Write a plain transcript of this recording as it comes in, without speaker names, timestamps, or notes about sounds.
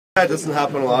Yeah, it doesn't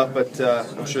happen a lot, but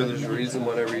I'm sure there's a reason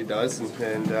whatever he does,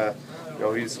 and you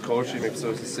know, he's a coach, he makes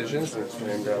those decisions, and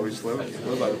we just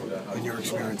live by them. In your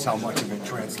experience, how much of it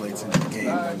translates into the game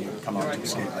when you come out to a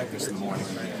skate like this in the morning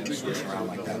and switch around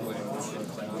like that?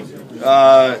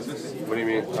 What do you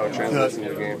mean, how it translates into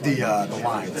the game? The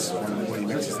lines, when he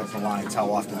mixes up the lines, how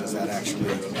often does that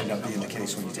actually end up being the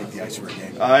case when you take the ice for a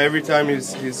game? Every time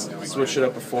he's switched it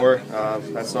up before,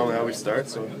 that's normally how we start,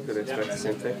 so we could expect the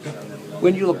same thing.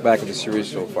 When you look back at the series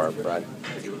so far, Brad,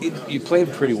 you played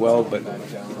pretty well, but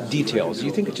details, do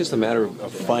you think it's just a matter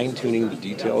of fine-tuning the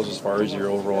details as far as your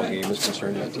overall game is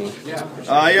concerned as a team? Yeah,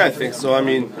 I think so. I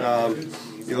mean,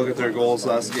 you look at their goals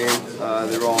last game,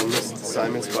 they were all missed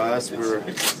assignments by us. We were,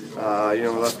 we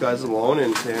left guys alone,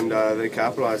 and they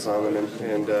capitalized on them,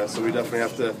 and so we definitely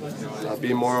have to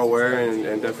be more aware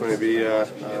and definitely be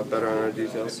better on our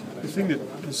details. The thing that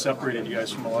has separated you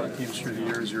guys from a lot of teams through the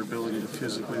years is your ability to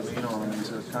physically lean on them and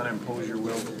to kind of impose your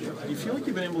will. Do you feel like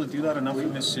you've been able to do that enough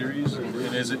in this series?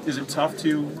 And is it tough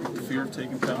to fear of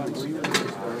taking penalties?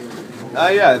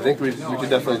 Yeah, I think we could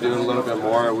definitely do it a little bit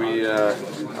more.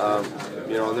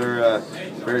 They're a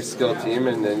very skilled team,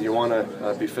 and you want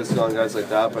to be physical on guys like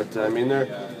that. But I mean,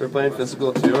 they're playing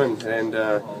physical too, and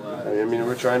I mean,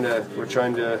 we're trying to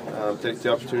take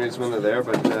the opportunities when they're there.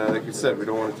 But like you said, we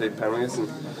don't want to take penalties and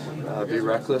be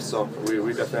reckless. So we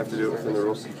definitely have to do it within the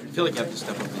rules. I feel like you have to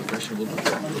step up the aggression a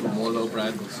little more, though,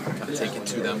 Brad. Kind of take it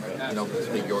to them,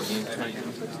 to make your game tonight.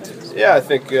 Yeah, I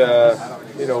think we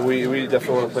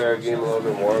definitely want to play our game a little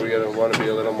bit more. We want to be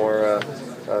a little more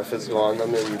physical on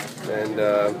them,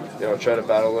 and try to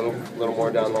battle a little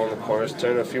more down low in the corners,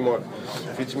 turn a few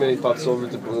too many pucks over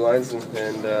the blue lines and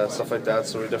stuff like that.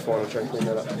 So we definitely want to try and clean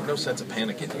that up. There's no sense of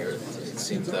panic in here. It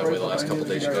seems that way the last couple of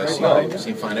days. You guys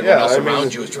seem fine. Everyone else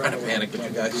around you is trying to panic, but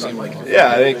you guys seem like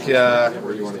I think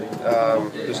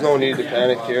there's no need to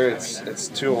panic here. It's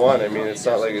 2-1. I mean, it's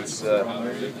not like it's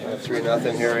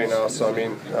 3-0 here right now. So I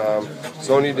mean, there's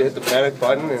no need to hit the panic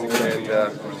button, and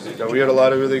we had a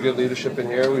lot of really good leadership in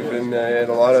here. We've been in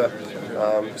a lot of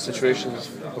situations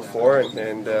before,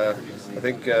 and I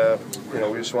think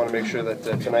we just want to make sure that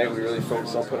tonight we really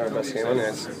focus on putting our best game on the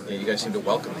ice. Yeah, you guys seem to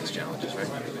welcome these challenges, right?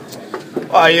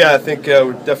 Yeah, I think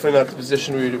we're definitely not the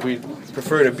position we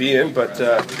prefer to be in, but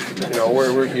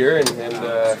we're here, and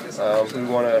we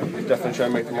want to definitely try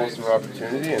and make the most of our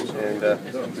opportunity. And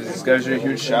these guys are a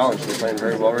huge challenge. They're playing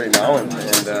very well right now, and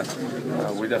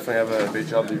we definitely have a big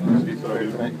job to be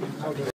prepared tonight.